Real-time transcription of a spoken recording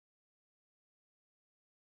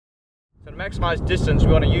So to maximise distance,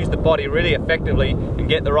 we want to use the body really effectively and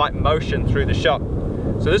get the right motion through the shot.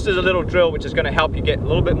 So this is a little drill which is going to help you get a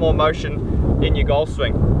little bit more motion in your golf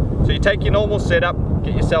swing. So you take your normal setup,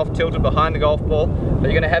 get yourself tilted behind the golf ball, but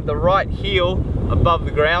you're going to have the right heel above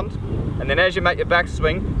the ground, and then as you make your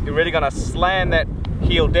backswing, you're really going to slam that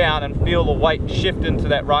heel down and feel the weight shift into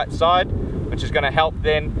that right side, which is going to help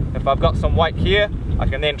then, if I've got some weight here, I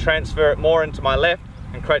can then transfer it more into my left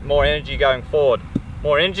and create more energy going forward.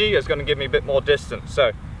 More energy is going to give me a bit more distance.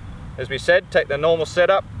 So as we said, take the normal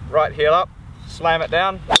setup, right heel up, slam it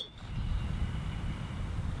down.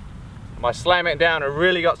 By slamming it down, I've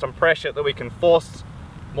really got some pressure that we can force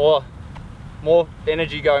more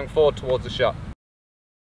energy going forward towards the shot.